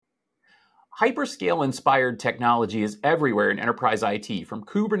Hyperscale-inspired technology is everywhere in enterprise IT, from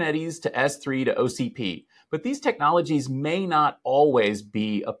Kubernetes to S3 to OCP, but these technologies may not always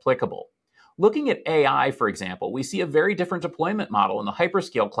be applicable. Looking at AI, for example, we see a very different deployment model in the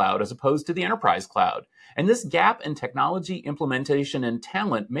hyperscale cloud as opposed to the enterprise cloud. And this gap in technology implementation and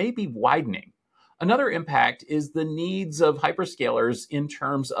talent may be widening. Another impact is the needs of hyperscalers in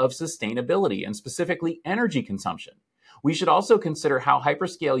terms of sustainability and specifically energy consumption. We should also consider how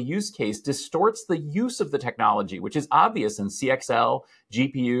hyperscale use case distorts the use of the technology, which is obvious in CXL,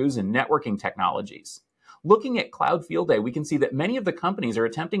 GPUs, and networking technologies. Looking at Cloud Field Day, we can see that many of the companies are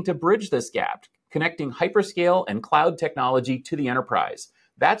attempting to bridge this gap, connecting hyperscale and cloud technology to the enterprise.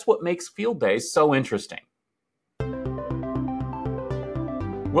 That's what makes Field Day so interesting.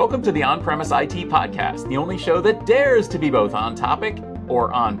 Welcome to the On-Premise IT Podcast, the only show that dares to be both on topic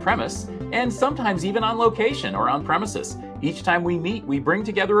or on premise, and sometimes even on location or on premises. Each time we meet, we bring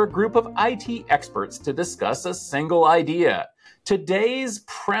together a group of IT experts to discuss a single idea. Today's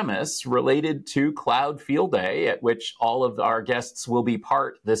premise related to Cloud Field Day, at which all of our guests will be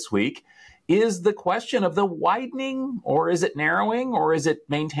part this week, is the question of the widening, or is it narrowing, or is it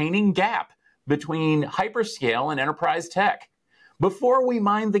maintaining gap between hyperscale and enterprise tech? Before we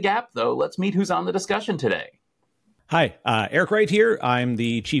mind the gap, though, let's meet who's on the discussion today. Hi, Eric Wright here. I'm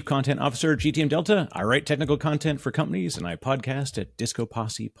the Chief Content Officer at GTM Delta. I write technical content for companies, and I podcast at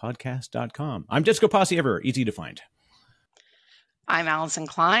DiscoPossePodcast.com. I'm Disco Posse everywhere, easy to find. I'm Allison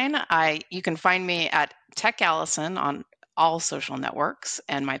Klein. You can find me at Tech Allison on all social networks,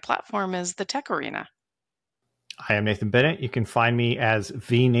 and my platform is the Tech Arena. I am Nathan Bennett. You can find me as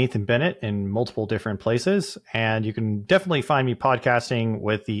V Nathan Bennett in multiple different places, and you can definitely find me podcasting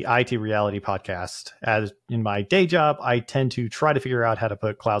with the IT Reality Podcast. As in my day job, I tend to try to figure out how to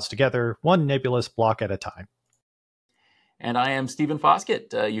put clouds together, one nebulous block at a time. And I am Stephen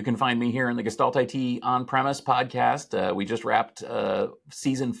Foskett. You can find me here in the Gestalt IT On-Premise podcast. We just wrapped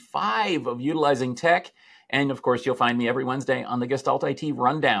season 5 of Utilizing Tech. And of course, you'll find me every Wednesday on the Gestalt IT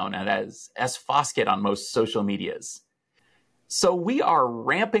Rundown and as S. Foskett on most social medias. So we are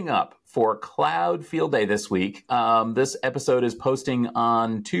ramping up for Cloud Field Day this week. This episode is posting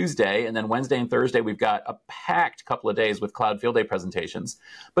on Tuesday, and then Wednesday and Thursday, we've got a packed couple of days with Cloud Field Day presentations.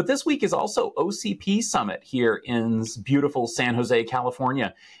 But this week is also OCP Summit here in beautiful San Jose,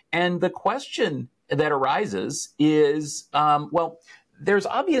 California. And the question that arises is, there's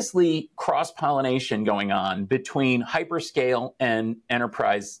obviously cross-pollination going on between hyperscale and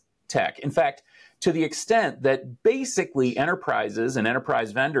enterprise tech. In fact, to the extent that basically enterprises and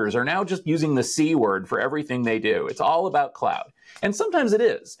enterprise vendors are now just using the C word for everything they do. It's all about cloud. And sometimes it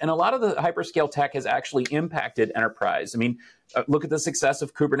is. And a lot of the hyperscale tech has actually impacted enterprise. I mean, look at the success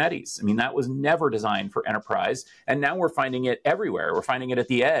of Kubernetes. I mean, that was never designed for enterprise. And now we're finding it everywhere. We're finding it at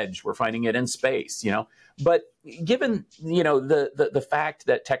the edge. We're finding it in space, But given, the fact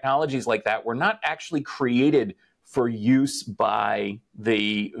that technologies like that were not actually created for use by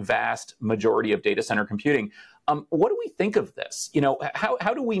the vast majority of data center computing, what do we think of this?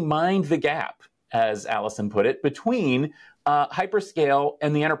 How do we mind the gap, as Allison put it, between hyperscale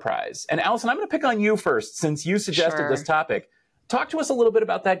and the enterprise? And Allison, I'm going to pick on you first, since you suggested this topic. Talk to us a little bit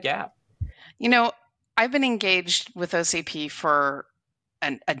about that gap. I've been engaged with OCP for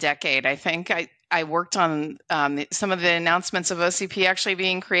a decade, I think. I worked on some of the announcements of OCP actually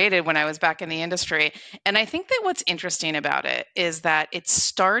being created when I was back in the industry. And I think that what's interesting about it is that it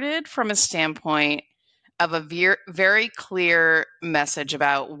started from a standpoint of a very clear message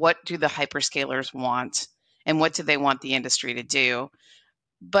about what do the hyperscalers want and what do they want the industry to do.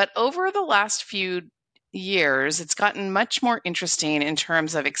 But over the last few years, it's gotten much more interesting in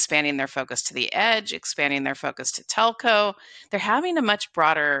terms of expanding their focus to the edge, expanding their focus to telco. They're having a much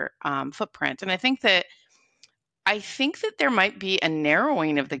broader footprint. And I think that there might be a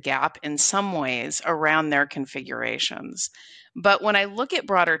narrowing of the gap in some ways around their configurations. But when I look at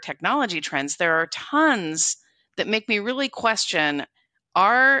broader technology trends, there are tons that make me really question,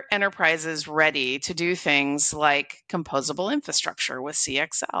 are enterprises ready to do things like composable infrastructure with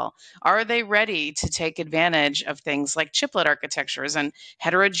CXL? Are they ready to take advantage of things like chiplet architectures and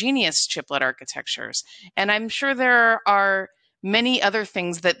heterogeneous chiplet architectures? And I'm sure there are many other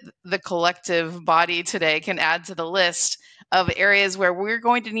things that the collective body today can add to the list of areas where we're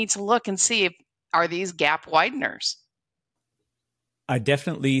going to need to look and see if are these gap wideners. I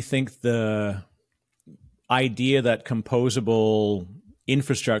definitely think the idea that composable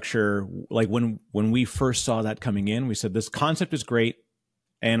infrastructure, like when we first saw that coming in, we said this concept is great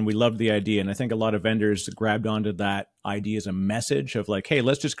and we loved the idea. And I think a lot of vendors grabbed onto that idea as a message of like, hey,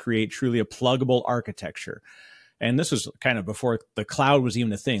 let's just create truly a pluggable architecture. And this was kind of before the cloud was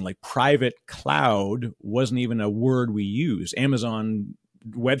even a thing. Like private cloud wasn't even a word we used. Amazon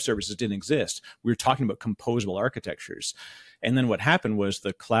Web Services didn't exist. We were talking about composable architectures. And then what happened was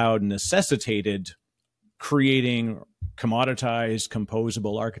the cloud necessitated creating commoditized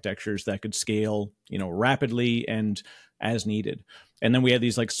composable architectures that could scale, rapidly and as needed. And then we had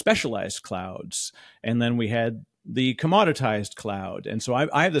these like specialized clouds, and then we had the commoditized cloud. And so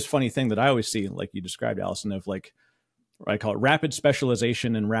I have this funny thing that I always see, like you described, Allison, of like, I call it rapid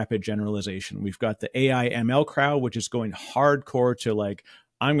specialization and rapid generalization. We've got the AI ML crowd, which is going hardcore to like,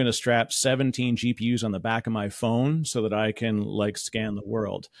 I'm going to strap 17 GPUs on the back of my phone so that I can like scan the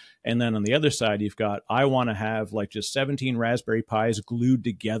world. And then on the other side, you've got, I want to have like just 17 Raspberry Pis glued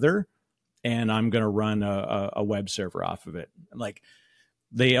together, and I'm going to run a web server off of it. Like,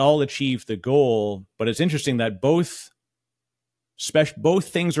 they all achieve the goal, but it's interesting that both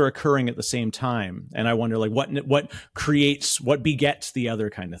things are occurring at the same time. And I wonder, like, what begets the other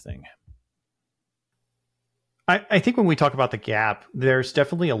kind of thing. I think when we talk about the gap, there's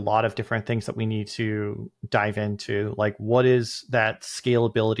definitely a lot of different things that we need to dive into. Like, what is that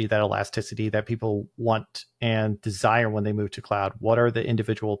scalability, that elasticity that people want and desire when they move to cloud? What are the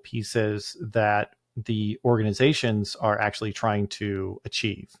individual pieces that the organizations are actually trying to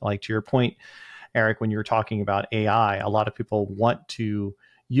achieve? Like, to your point, Eric, when you were talking about AI, a lot of people want to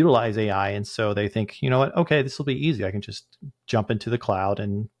utilize AI. And so they think, you know what, okay, this will be easy. I can just jump into the cloud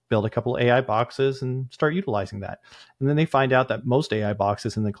and build a couple of AI boxes and start utilizing that. And then they find out that most AI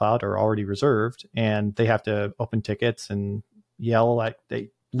boxes in the cloud are already reserved, and they have to open tickets and yell. Like, they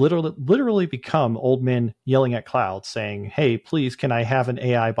literally become old men yelling at clouds saying, hey, please, can I have an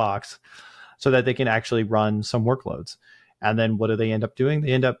AI box, so that they can actually run some workloads. And then what do they end up doing?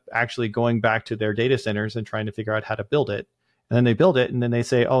 They end up actually going back to their data centers and trying to figure out how to build it. And then they build it, and then they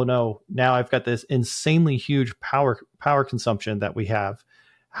say, oh no, now I've got this insanely huge power consumption that we have.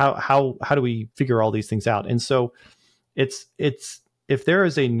 How do we figure all these things out? And so it's if there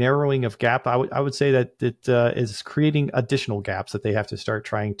is a narrowing of gap, I would say that it is creating additional gaps that they have to start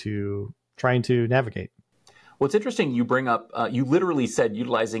trying to navigate. Well, it's interesting you bring up, you literally said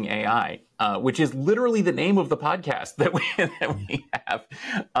utilizing AI, which is literally the name of the podcast that we have.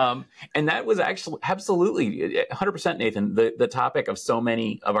 And that was actually absolutely 100%, Nathan. The topic of so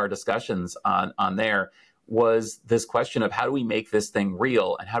many of our discussions on there was this question of how do we make this thing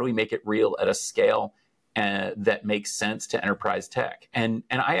real, and how do we make it real at a scale that makes sense to enterprise tech. And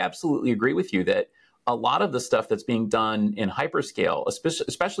I absolutely agree with you that a lot of the stuff that's being done in hyperscale,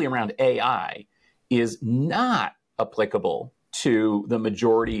 especially around AI, is not applicable to the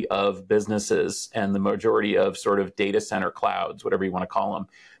majority of businesses and the majority of sort of data center clouds, whatever you want to call them,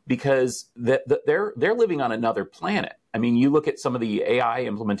 because they're living on another planet. I mean, you look at some of the AI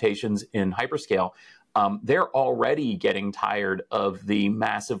implementations in hyperscale, they're already getting tired of the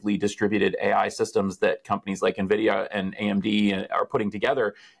massively distributed AI systems that companies like NVIDIA and AMD are putting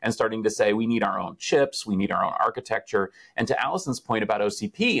together, and starting to say, we need our own chips, we need our own architecture. And to Allison's point about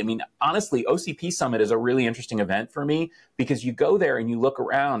OCP, I mean, honestly, OCP Summit is a really interesting event for me, because you go there and you look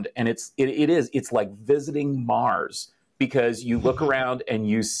around, and it's like visiting Mars, because you look around and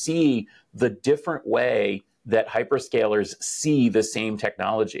you see the different way that hyperscalers see the same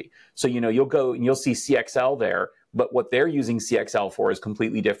technology. So, you'll go and you'll see CXL there, but what they're using CXL for is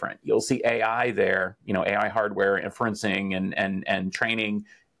completely different. You'll see AI there, AI hardware, inferencing and training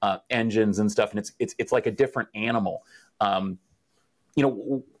engines and stuff, and it's like a different animal. How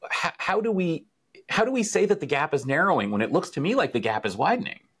do we say that the gap is narrowing when it looks to me like the gap is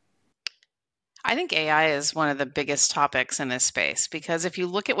widening? I think AI is one of the biggest topics in this space, because if you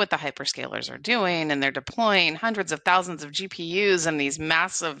look at what the hyperscalers are doing, and they're deploying hundreds of thousands of GPUs in these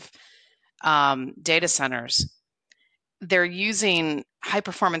massive data centers, they're using high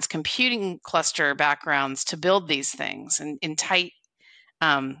performance computing cluster backgrounds to build these things in tight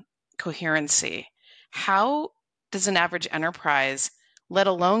coherency. How does an average enterprise, let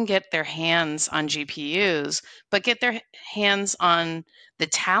alone get their hands on GPUs, but get their hands on the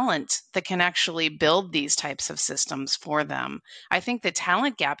talent that can actually build these types of systems for them? I think the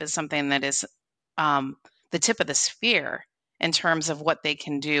talent gap is something that is the tip of the spear in terms of what they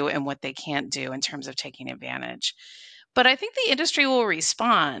can do and what they can't do in terms of taking advantage. But I think the industry will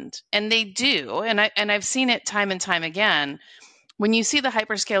respond, and they do. And I've seen it time and time again. When you see the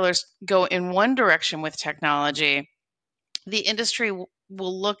hyperscalers go in one direction with technology, the industry will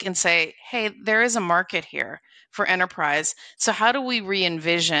look and say, hey, there is a market here for enterprise. So how do we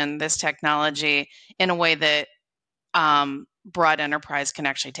re-envision this technology in a way that broad enterprise can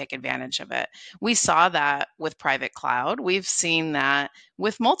actually take advantage of it. We saw that with private cloud. We've seen that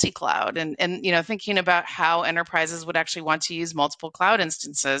with multi-cloud, and thinking about how enterprises would actually want to use multiple cloud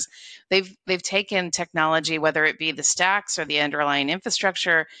instances. They've taken technology, whether it be the stacks or the underlying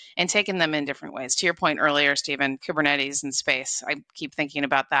infrastructure, and taken them in different ways. To your point earlier, Stephen, Kubernetes and space. I keep thinking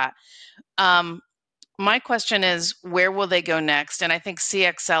about that. My question is, where will they go next? And I think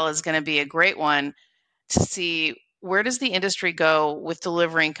CXL is going to be a great one to see, where does the industry go with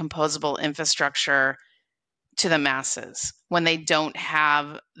delivering composable infrastructure to the masses when they don't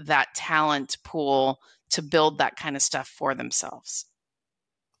have that talent pool to build that kind of stuff for themselves?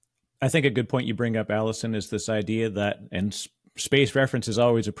 I think a good point you bring up, Allison, is this idea that, and space reference is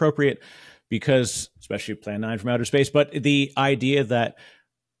always appropriate because, especially Plan 9 from outer space, but the idea that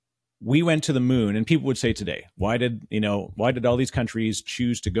we went to the moon, and people would say today, why did all these countries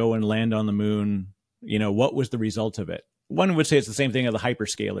choose to go and land on the moon? What was the result of it? One would say it's the same thing of the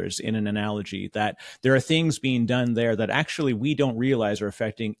hyperscalers in an analogy, that there are things being done there that actually we don't realize are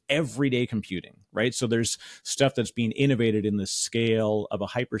affecting everyday computing, right? So there's stuff that's being innovated in the scale of a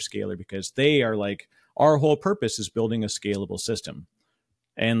hyperscaler because they are like, our whole purpose is building a scalable system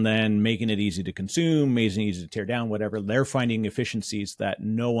and then making it easy to consume, making it easy to tear down, whatever. They're finding efficiencies that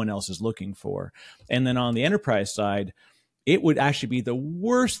no one else is looking for. And then on the enterprise side, it would actually be the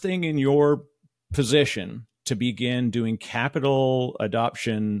worst thing in your position to begin doing capital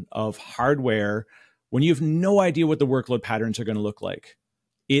adoption of hardware when you have no idea what the workload patterns are going to look like.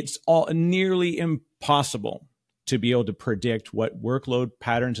 It's all nearly impossible to be able to predict what workload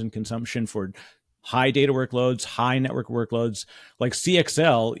patterns and consumption for high data workloads, high network workloads, like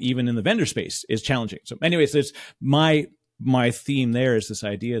CXL, even in the vendor space, is challenging. So anyways, there's my theme there is this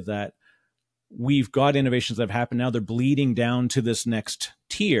idea that we've got innovations that have happened now. They're bleeding down to this next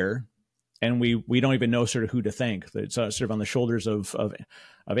tier, and we don't even know sort of who to thank. It's sort of on the shoulders of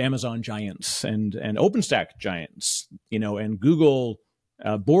Amazon giants and OpenStack giants, and Google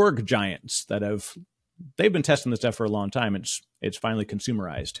Borg giants they've been testing this stuff for a long time. It's finally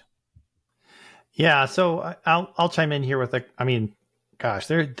consumerized. Yeah, so I'll chime in here with gosh,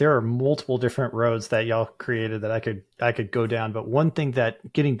 there are multiple different roads that y'all created that I could go down. But one thing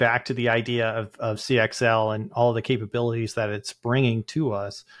that, getting back to the idea of CXL and all the capabilities that it's bringing to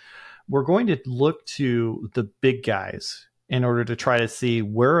us, we're going to look to the big guys in order to try to see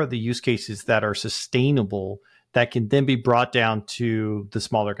where are the use cases that are sustainable that can then be brought down to the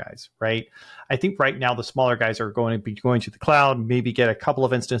smaller guys, right? I think right now the smaller guys are going to be going to the cloud, maybe get a couple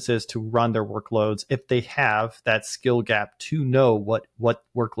of instances to run their workloads if they have that skill gap to know what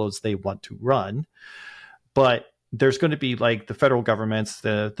workloads they want to run. But there's going to be like the federal governments,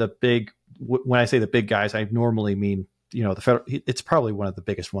 the big, when I say the big guys, I normally mean, the federal, it's probably one of the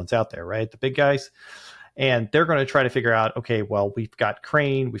biggest ones out there, right? The big guys. And they're going to try to figure out, okay, well, we've got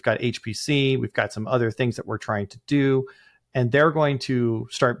Crane, we've got HPC, we've got some other things that we're trying to do. And they're going to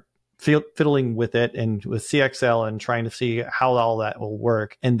start fiddling with it and with CXL and trying to see how all that will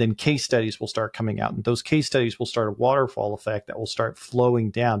work. And then case studies will start coming out. And those case studies will start a waterfall effect that will start flowing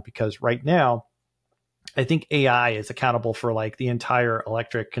down, because right now, I think AI is accountable for like the entire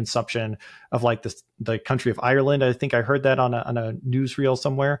electric consumption of like the country of Ireland. I think I heard that on a newsreel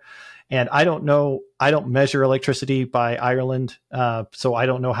somewhere. And I don't know, I don't measure electricity by Ireland. So I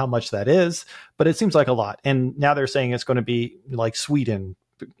don't know how much that is, but it seems like a lot. And now they're saying it's going to be like Sweden.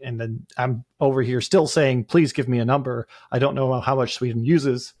 And then I'm over here still saying, please give me a number. I don't know how much Sweden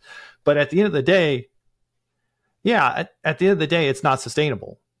uses, but at the end of the day, at the end of the day, it's not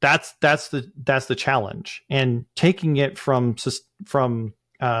sustainable. That's the challenge, and taking it from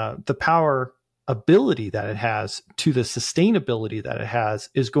the power ability that it has to the sustainability that it has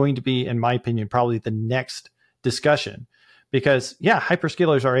is going to be, in my opinion, probably the next discussion. Because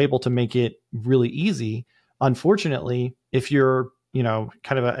hyperscalers are able to make it really easy. Unfortunately, if you're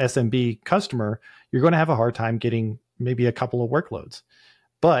kind of a SMB customer, you're going to have a hard time getting maybe a couple of workloads.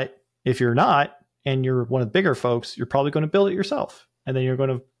 But if you're not, and you're one of the bigger folks, you're probably going to build it yourself, and then you're going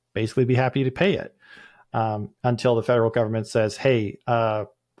to basically be happy to pay it until the federal government says, hey,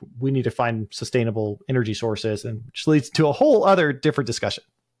 we need to find sustainable energy sources, and which leads to a whole other different discussion.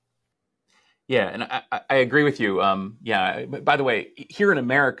 Yeah, and I agree with you. By the way, here in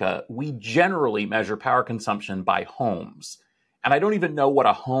America, we generally measure power consumption by homes. And I don't even know what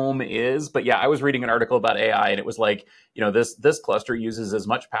a home is, but I was reading an article about AI, and it was like, this cluster uses as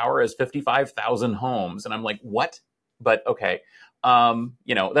much power as 55,000 homes. And I'm like, what? But okay.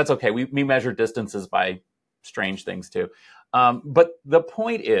 That's okay. We measure distances by strange things too. But the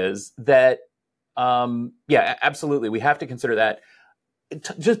point is that, absolutely, we have to consider that.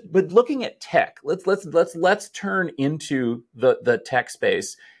 but looking at tech, let's turn into the tech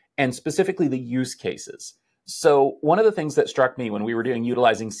space and specifically the use cases. So one of the things that struck me when we were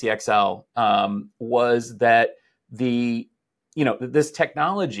utilizing CXL was that this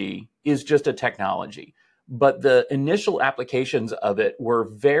technology is just a technology, but the initial applications of it were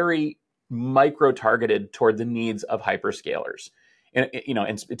very micro targeted toward the needs of hyperscalers. And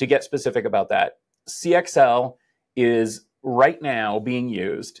to get specific about that, CXL is right now being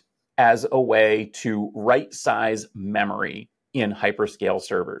used as a way to right size memory in hyperscale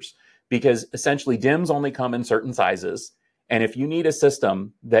servers, because essentially DIMMs only come in certain sizes. And if you need a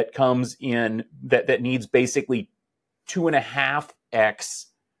system that comes in that needs basically 2.5x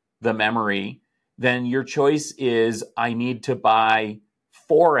the memory, then your choice is I need to buy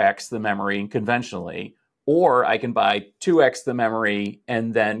 4x the memory conventionally, or I can buy 2x the memory,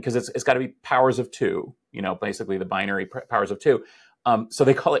 and then because it's got to be powers of 2, basically the binary powers of 2. So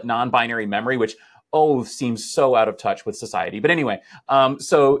they call it non-binary memory, which seems so out of touch with society. But anyway,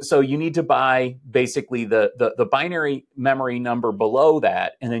 so you need to buy basically the binary memory number below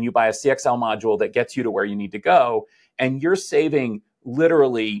that, and then you buy a CXL module that gets you to where you need to go, and you're saving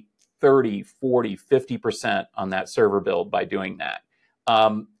literally 30, 40, 50% on that server build by doing that,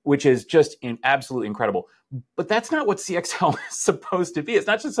 which is just absolutely incredible. But that's not what CXL is supposed to be. It's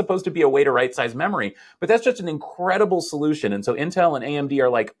not just supposed to be a way to right-size memory, but that's just an incredible solution. And so Intel and AMD are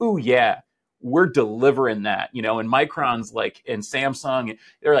like, ooh, yeah, we're delivering that, and Micron's like, and Samsung,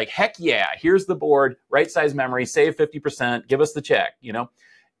 they're like, heck yeah, here's the board, right-size memory, save 50%, give us the check,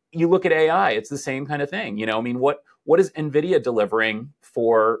 You look at AI, it's the same kind of thing, what is NVIDIA delivering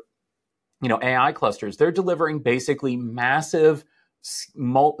for, AI clusters? They're delivering basically massive,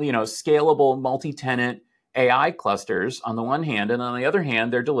 scalable multi-tenant AI clusters on the one hand, and on the other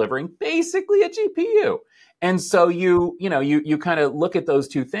hand, they're delivering basically a GPU. And so you kind of look at those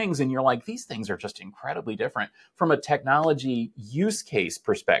two things and you're like, these things are just incredibly different from a technology use case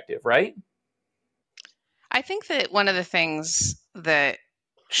perspective, right? I think that one of the things that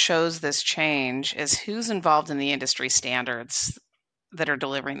shows this change is who's involved in the industry standards that are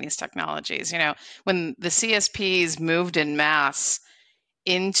delivering these technologies. When the CSPs moved in mass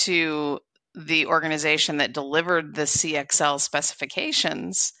into the organization that delivered the CXL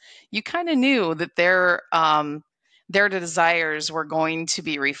specifications, you kind of knew that their desires were going to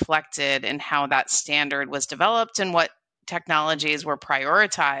be reflected in how that standard was developed and what technologies were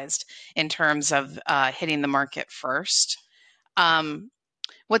prioritized in terms of hitting the market first.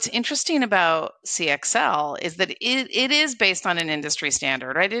 What's interesting about CXL is that it is based on an industry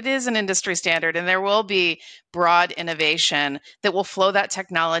standard, right? It is an industry standard, and there will be broad innovation that will flow that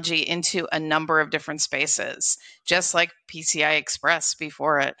technology into a number of different spaces, just like PCI Express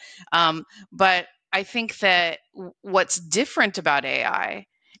before it. But I think that what's different about AI,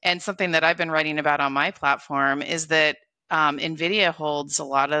 and something that I've been writing about on my platform, is that NVIDIA holds a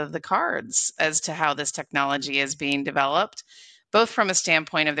lot of the cards as to how this technology is being developed, both from a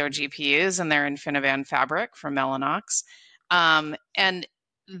standpoint of their GPUs and their InfiniBand fabric from Mellanox. And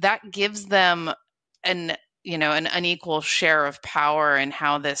that gives them an unequal share of power in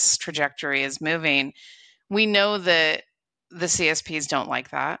how this trajectory is moving. We know that the CSPs don't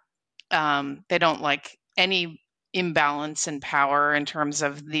like that. They don't like any imbalance in power in terms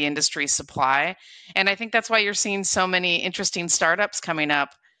of the industry supply. And I think that's why you're seeing so many interesting startups coming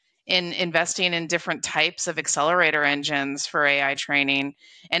up in investing in different types of accelerator engines for AI training.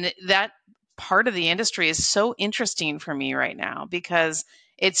 And that part of the industry is so interesting for me right now because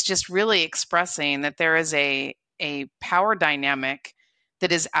it's just really expressing that there is a power dynamic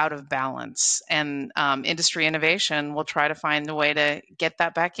that is out of balance. And industry innovation will try to find a way to get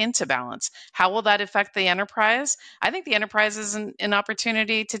that back into balance. How will that affect the enterprise? I think the enterprise is an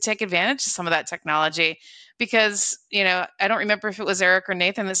opportunity to take advantage of some of that technology because, I don't remember if it was Eric or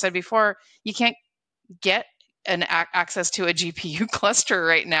Nathan that said before, you can't get access to a GPU cluster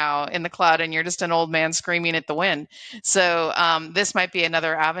right now in the cloud, and you're just an old man screaming at the wind. So this might be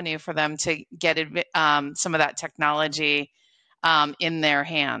another avenue for them to get some of that technology in their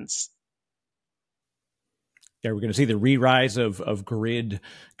hands. Yeah, we're going to see the re-rise of grid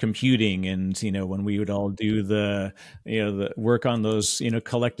computing, and when we would all do the the work on those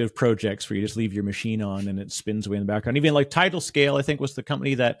collective projects where you just leave your machine on and it spins away in the background. Even like Scale, I think, was the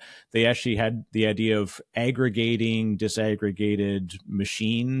company that they actually had the idea of aggregating disaggregated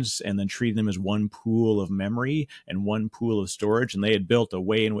machines and then treating them as one pool of memory and one pool of storage, and they had built a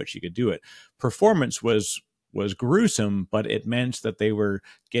way in which you could do it. Performance was gruesome, but it meant that they were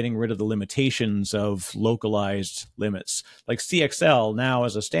getting rid of the limitations of localized limits. Like CXL now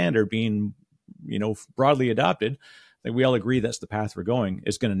as a standard being, broadly adopted, Like we all agree that's the path we're going,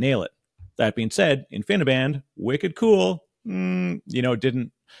 is going to nail it. That being said, InfiniBand, wicked cool.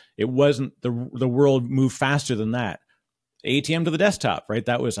 It wasn't the world moved faster than that. ATM to the desktop, right?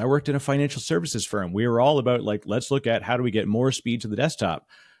 I worked in a financial services firm. We were all about like, let's look at how do we get more speed to the desktop.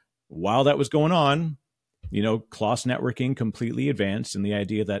 While that was going on, cross networking completely advanced, and the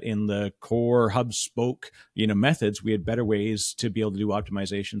idea that in the core hub spoke, methods, we had better ways to be able to do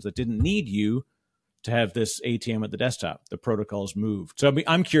optimizations that didn't need you to have this ATM at the desktop. The protocols moved. So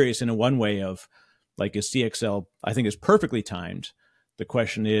I'm curious in one way of like, is CXL, I think is perfectly timed. The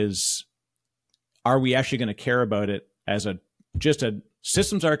question is, are we actually going to care about it as just a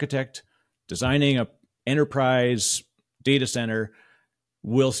systems architect designing a enterprise data center?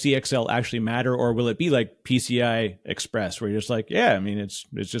 Will CXL actually matter, or will it be like PCI Express, where you're just like, yeah, I mean, it's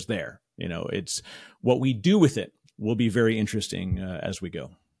just there. It's what we do with it will be very interesting as we go.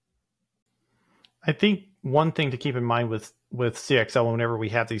 I think one thing to keep in mind with CXL whenever we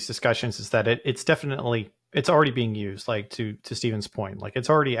have these discussions is that it's already being used. Like to Stephen's point, like it's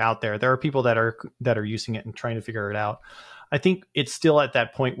already out there. There are people that are using it and trying to figure it out. I think it's still at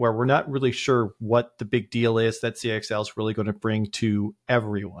that point where we're not really sure what the big deal is that CXL is really going to bring to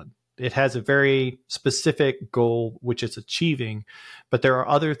everyone. It has a very specific goal, which it's achieving, but there are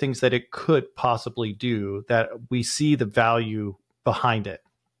other things that it could possibly do that we see the value behind it.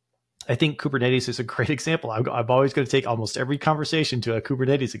 I think Kubernetes is a great example. I'm always going to take almost every conversation to a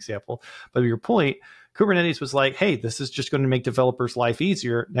Kubernetes example. But to your point, Kubernetes was like, hey, this is just going to make developers' life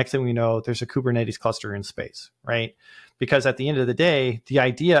easier. Next thing we know, there's a Kubernetes cluster in space, right? Because at the end of the day, the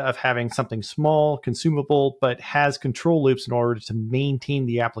idea of having something small, consumable, but has control loops in order to maintain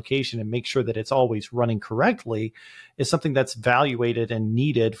the application and make sure that it's always running correctly is something that's valuated and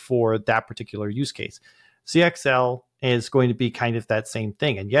needed for that particular use case. CXL is going to be kind of that same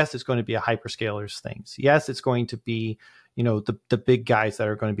thing. And yes, it's going to be a hyperscalers thing. Yes, it's going to be, the big guys that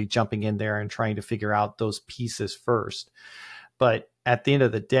are going to be jumping in there and trying to figure out those pieces first. But at the end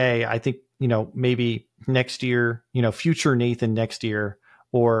of the day, I think, maybe next year, future Nathan next year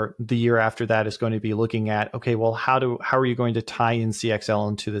or the year after that is going to be looking at, okay, well, how are you going to tie in CXL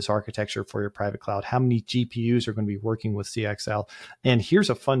into this architecture for your private cloud? How many GPUs are going to be working with CXL? And here's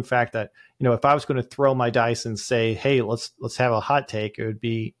a fun fact that, if I was going to throw my dice and say, hey, let's have a hot take, it would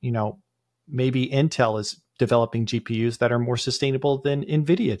be, maybe Intel is developing GPUs that are more sustainable than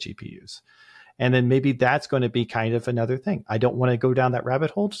NVIDIA GPUs. And then maybe that's going to be kind of another thing. I don't want to go down that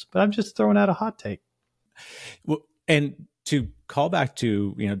rabbit hole, but I'm just throwing out a hot take. Well, and to call back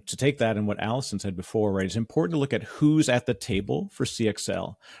to, to take that and what Allison said before, right? It's important to look at who's at the table for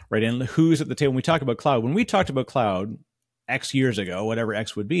CXL, right? And who's at the table when we talk about cloud. When we talked about cloud X years ago, whatever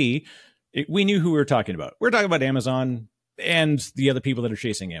X would be, we knew who we were talking about. We're talking about Amazon and the other people that are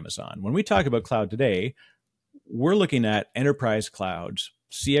chasing Amazon. When we talk about cloud today, we're looking at enterprise clouds.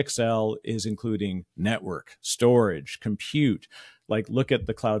 CXL is including network, storage, compute. Like look at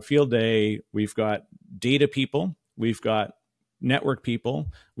the cloud field day. We've got data people. We've got network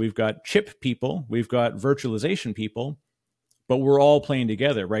people. We've got chip people. We've got virtualization people. But we're all playing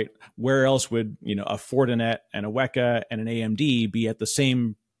together, right? Where else would, a Fortinet and a Weka and an AMD be at the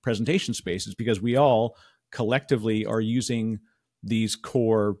same presentation spaces? Because we all collectively are using these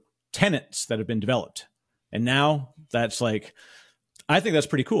core tenets that have been developed. And now that's like, I think that's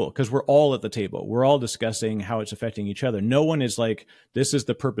pretty cool because we're all at the table. We're all discussing how it's affecting each other. No one is like, this is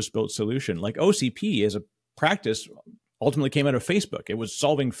the purpose-built solution. Like OCP as a practice ultimately came out of Facebook. It was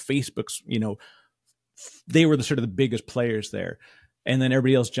solving Facebook's, they were the sort of the biggest players there. And then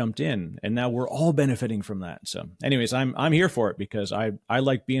everybody else jumped in. And now we're all benefiting from that. So anyways, I'm here for it because I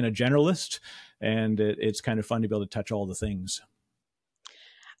like being a generalist and it's kind of fun to be able to touch all the things.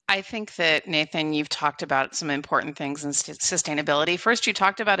 I think that, Nathan, you've talked about some important things in sustainability. First, you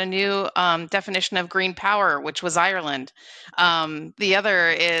talked about a new definition of green power, which was Ireland. The other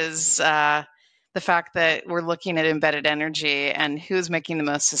is the fact that we're looking at embedded energy and who's making the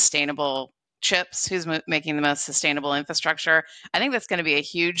most sustainable chips, who's making the most sustainable infrastructure. I think that's going to be a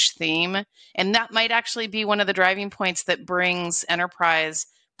huge theme. And that might actually be one of the driving points that brings enterprise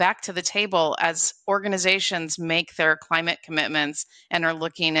back to the table as organizations make their climate commitments and are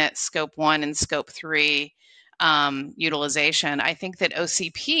looking at scope 1 and scope 3 utilization. I think that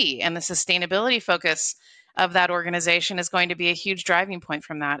OCP and the sustainability focus of that organization is going to be a huge driving point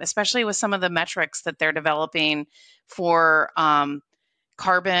from that, especially with some of the metrics that they're developing for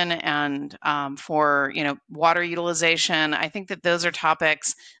carbon and for water utilization. I think that those are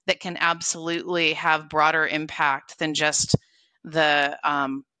topics that can absolutely have broader impact than just the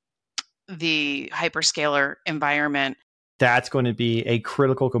hyperscaler environment. that's going to be a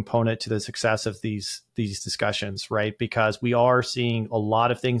critical component to the success of these discussions, right? Because we are seeing a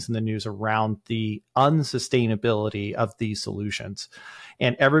lot of things in the news around the unsustainability of these solutions.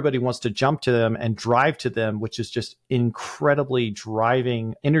 And everybody wants to jump to them and drive to them, which is just incredibly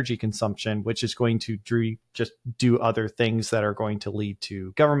driving energy consumption, which is going to just do other things that are going to lead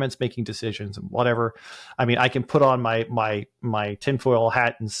to governments making decisions and whatever. I mean, I can put on my tinfoil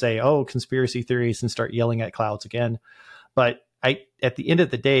hat and say, oh, conspiracy theories, and start yelling at clouds again. But at the end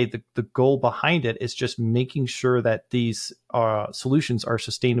of the day, the goal behind it is just making sure that these solutions are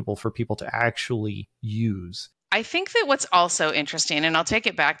sustainable for people to actually use. I think that what's also interesting, and I'll take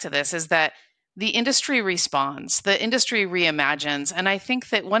it back to this, is that the industry responds, the industry reimagines. And I think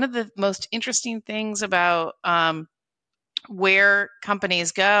that one of the most interesting things about where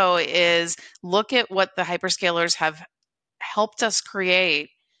companies go is look at what the hyperscalers have helped us create,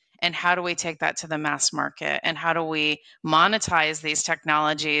 and how do we take that to the mass market, and how do we monetize these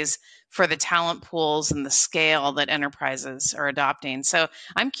technologies for the talent pools and the scale that enterprises are adopting. So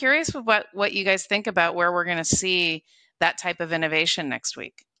I'm curious with what you guys think about where we're going to see that type of innovation next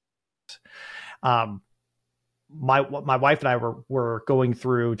week. My wife and I were going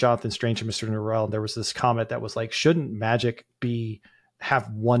through Jonathan Strange and Mr. Norrell, and there was this comment that was like, shouldn't magic have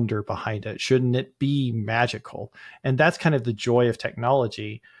wonder behind it? Shouldn't it be magical? And that's kind of the joy of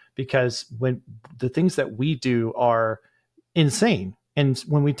technology, because when the things that we do are insane. And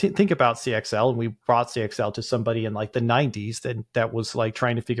when we think about CXL, and we brought CXL to somebody in like the 90s that was like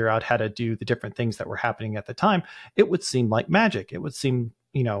trying to figure out how to do the different things that were happening at the time, it would seem like magic. It would seem,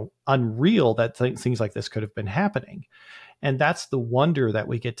 unreal that things like this could have been happening. And that's the wonder that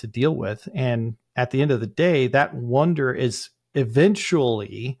we get to deal with. And at the end of the day, that wonder is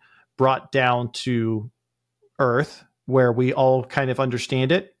eventually brought down to Earth, where we all kind of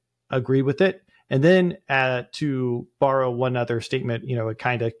understand it, agree with it. And then to borrow one other statement, it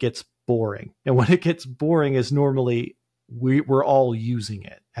kind of gets boring. And when it gets boring is normally we're all using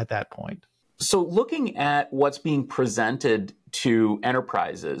it at that point. So looking at what's being presented to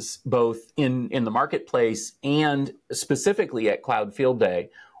enterprises, both in the marketplace and specifically at Cloud Field Day,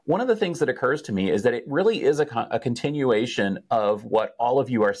 one of the things that occurs to me is that it really is a continuation of what all of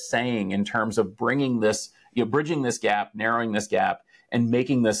you are saying in terms of bringing this, bridging this gap, narrowing this gap, and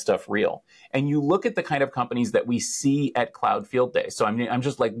making this stuff real. And you look at the kind of companies that we see at Cloud Field Day. So I'm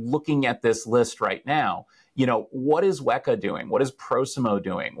just like looking at this list right now. What is Weka doing? What is Prosimo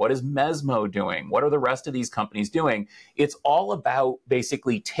doing? What is Mesmo doing? What are the rest of these companies doing? It's all about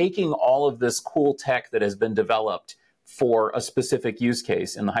basically taking all of this cool tech that has been developed for a specific use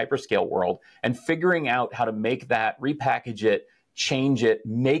case in the hyperscale world and figuring out how to make that, repackage it, change it,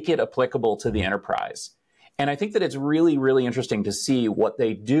 make it applicable to the enterprise. And I think that it's really, really interesting to see what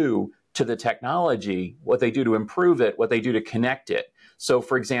they do to the technology, what they do to improve it, what they do to connect it. So,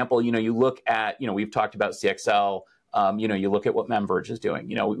 for example, you look at, we've talked about CXL, you look at what Memverge is doing.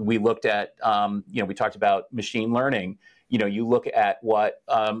 We looked at, we talked about machine learning. You look at what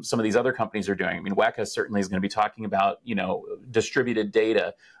some of these other companies are doing. I mean, Weka certainly is going to be talking about, distributed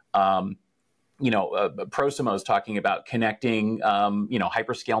data. Prosimo is talking about connecting,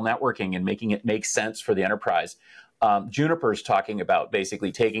 hyperscale networking and making it make sense for the enterprise. Juniper's talking about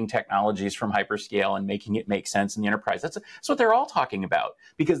basically taking technologies from hyperscale and making it make sense in the enterprise. That's what they're all talking about,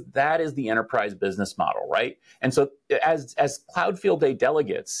 because that is the enterprise business model, right? And so as Cloud Field Day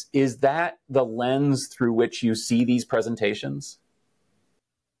delegates, is that the lens through which you see these presentations?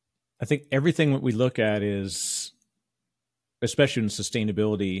 I think everything that we look at is, especially in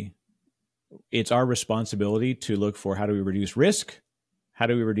sustainability, it's our responsibility to look for how do we reduce risk? How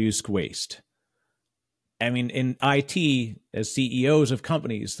do we reduce waste? I mean, in IT, as CEOs of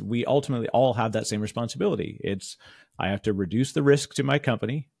companies, we ultimately all have that same responsibility. I have to reduce the risk to my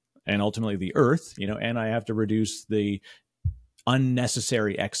company and ultimately the earth, and I have to reduce the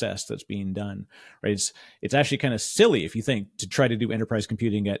unnecessary excess that's being done, right? It's actually kind of silly, if you think, to try to do enterprise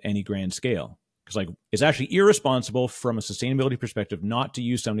computing at any grand scale. Because it's actually irresponsible from a sustainability perspective not to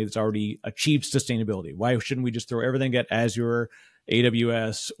use somebody that's already achieved sustainability. Why shouldn't we just throw everything at Azure,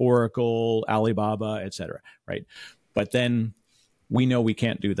 AWS, Oracle, Alibaba, et cetera, right? But then we know we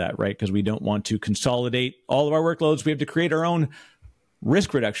can't do that, right? Because we don't want to consolidate all of our workloads. We have to create our own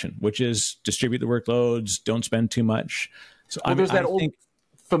risk reduction, which is distribute the workloads, don't spend too much. So there's that old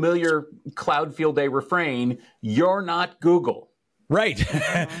familiar Cloud Field Day refrain, you're not Google. Right.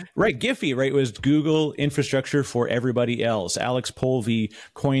 Right. Giphy, right, was Google infrastructure for everybody else. Alex Polvey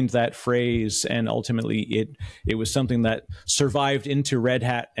coined that phrase, and ultimately it was something that survived into Red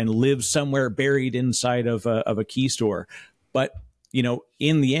Hat and lives somewhere buried inside of a key store. But,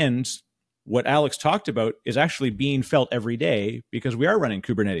 in the end, what Alex talked about is actually being felt every day because we are running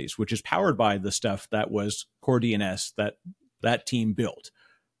Kubernetes, which is powered by the stuff that was core DNS that team built,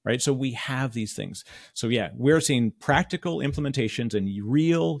 right? So we have these things. So yeah, we're seeing practical implementations and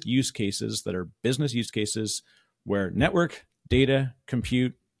real use cases that are business use cases where network, data,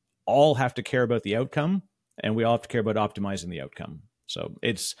 compute all have to care about the outcome, and we all have to care about optimizing the outcome. So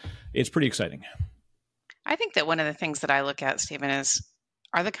it's pretty exciting. I think that one of the things that I look at, Stephen, is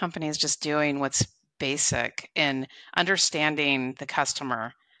are the companies just doing what's basic in understanding the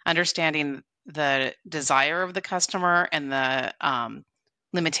customer, understanding the desire of the customer and the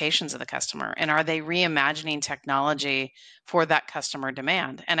limitations of the customer? And are they reimagining technology for that customer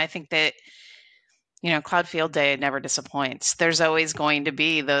demand? And I think that, Cloud Field Day never disappoints. There's always going to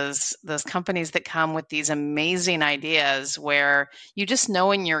be those companies that come with these amazing ideas where you just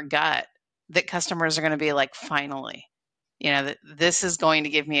know in your gut that customers are going to be like, finally, that this is going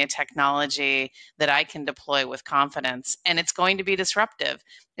to give me a technology that I can deploy with confidence, and it's going to be disruptive.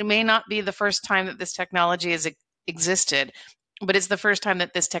 It may not be the first time that this technology has existed, but it's the first time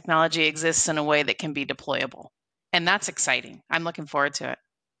that this technology exists in a way that can be deployable. And that's exciting. I'm looking forward to it.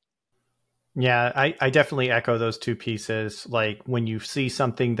 Yeah, I definitely echo those two pieces. Like when you see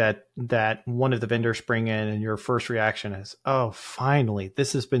something that one of the vendors bring in and your first reaction is, oh, finally,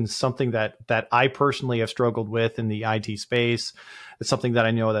 this has been something that I personally have struggled with in the IT space. It's something that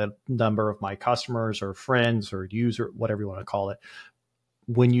I know that a number of my customers or friends or user, whatever you want to call it,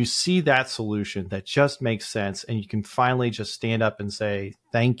 when you see that solution that just makes sense and you can finally just stand up and say,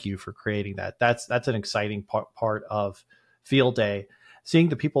 thank you for creating that. That's an exciting part of Field Day. Seeing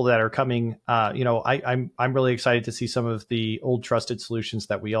the people that are coming, I'm really excited to see some of the old trusted solutions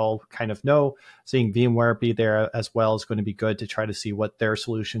that we all kind of know. Seeing VMware be there as well is going to be good to try to see what their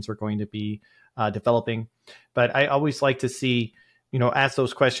solutions are going to be developing. But I always like to see, ask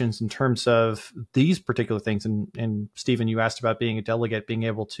those questions in terms of these particular things. And Stephen, you asked about being a delegate, being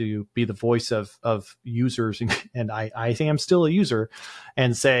able to be the voice of users, and I think I'm still a user,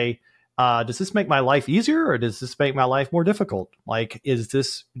 and say, does this make my life easier or does this make my life more difficult? Like, is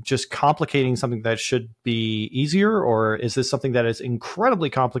this just complicating something that should be easier, or is this something that is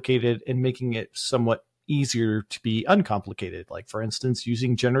incredibly complicated and making it somewhat easier to be uncomplicated? Like, for instance,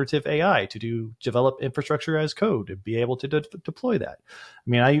 using generative AI to develop infrastructure as code and be able to deploy that. I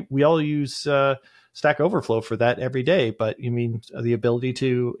mean, we all use Stack Overflow for that every day, but the ability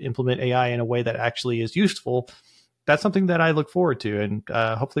to implement AI in a way that actually is useful, that's something that I look forward to, and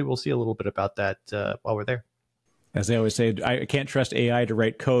hopefully we'll see a little bit about that while we're there. As they always say, I can't trust AI to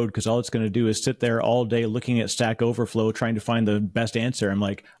write code because all it's going to do is sit there all day looking at Stack Overflow trying to find the best answer. I'm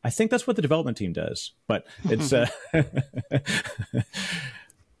like, I think that's what the development team does, but it's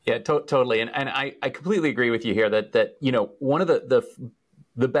Yeah, totally. And I completely agree with you here that one of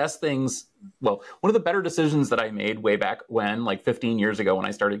the best things, well, one of the better decisions that I made way back when, like 15 years ago when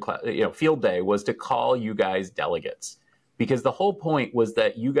I started Field Day, was to call you guys delegates, because the whole point was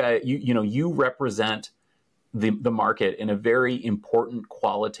that you guys, you represent the market in a very important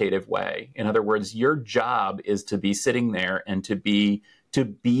qualitative way. In other words, your job is to be sitting there and to be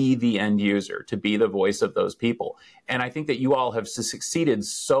the end user, to be the voice of those people. And I think that you all have succeeded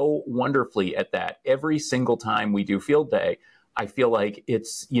so wonderfully at that. Every single time we do Field Day, I feel like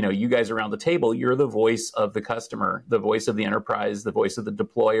it's, you guys around the table, you're the voice of the customer, the voice of the enterprise, the voice of the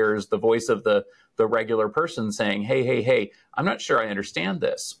deployers, the voice of the regular person saying, hey, I'm not sure I understand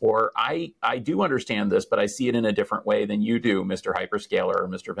this, or I do understand this, but I see it in a different way than you do, Mr. Hyperscaler or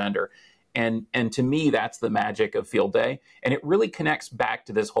Mr. Vendor. And to me, that's the magic of Field Day. And it really connects back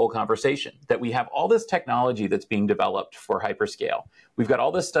to this whole conversation that we have all this technology that's being developed for Hyperscale. We've got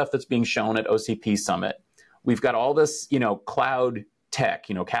all this stuff that's being shown at OCP Summit. We've got all this, cloud tech,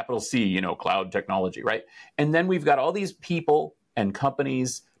 capital C, cloud technology, right? And then we've got all these people and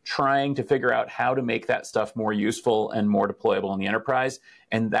companies trying to figure out how to make that stuff more useful and more deployable in the enterprise.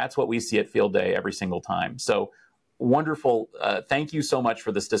 And that's what we see at Field Day every single time. So wonderful. Thank you so much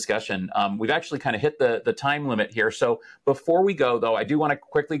for this discussion. We've actually kind of hit the time limit here. So before we go, though, I do want to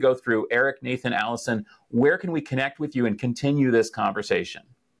quickly go through Eric, Nathan, Allison. Where can we connect with you and continue this conversation?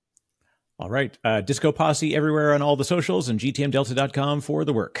 All right. Disco Posse everywhere on all the socials, and gtmdelta.com for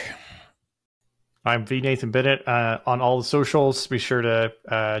the work. I'm V. Nathan Bennett on all the socials. Be sure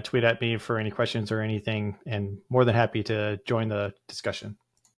to tweet at me for any questions or anything, and more than happy to join the discussion.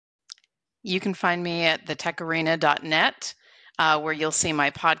 You can find me at thetecharena.net, where you'll see my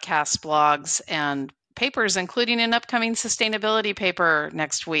podcasts, blogs, and papers, including an upcoming sustainability paper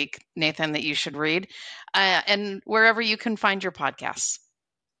next week, Nathan, that you should read, and wherever you can find your podcasts.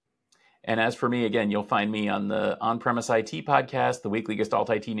 And as for me, again, you'll find me on the On-Premise IT podcast, the weekly Gestalt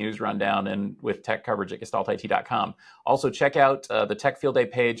IT news rundown, and with tech coverage at gestaltit.com. Also, check out the Tech Field Day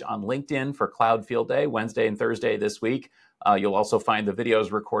page on LinkedIn for Cloud Field Day, Wednesday and Thursday this week. You'll also find the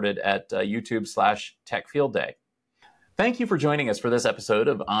videos recorded at YouTube/Tech Field Day. Thank you for joining us for this episode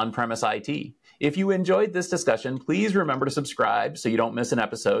of On-Premise IT. If you enjoyed this discussion, please remember to subscribe so you don't miss an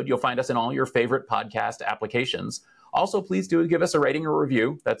episode. You'll find us in all your favorite podcast applications. Also, please do give us a rating or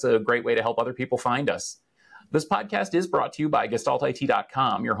review. That's a great way to help other people find us. This podcast is brought to you by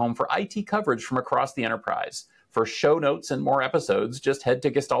gestaltit.com, your home for IT coverage from across the enterprise. For show notes and more episodes, just head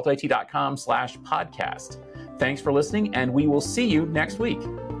to gestaltit.com/podcast. Thanks for listening, and we will see you next week.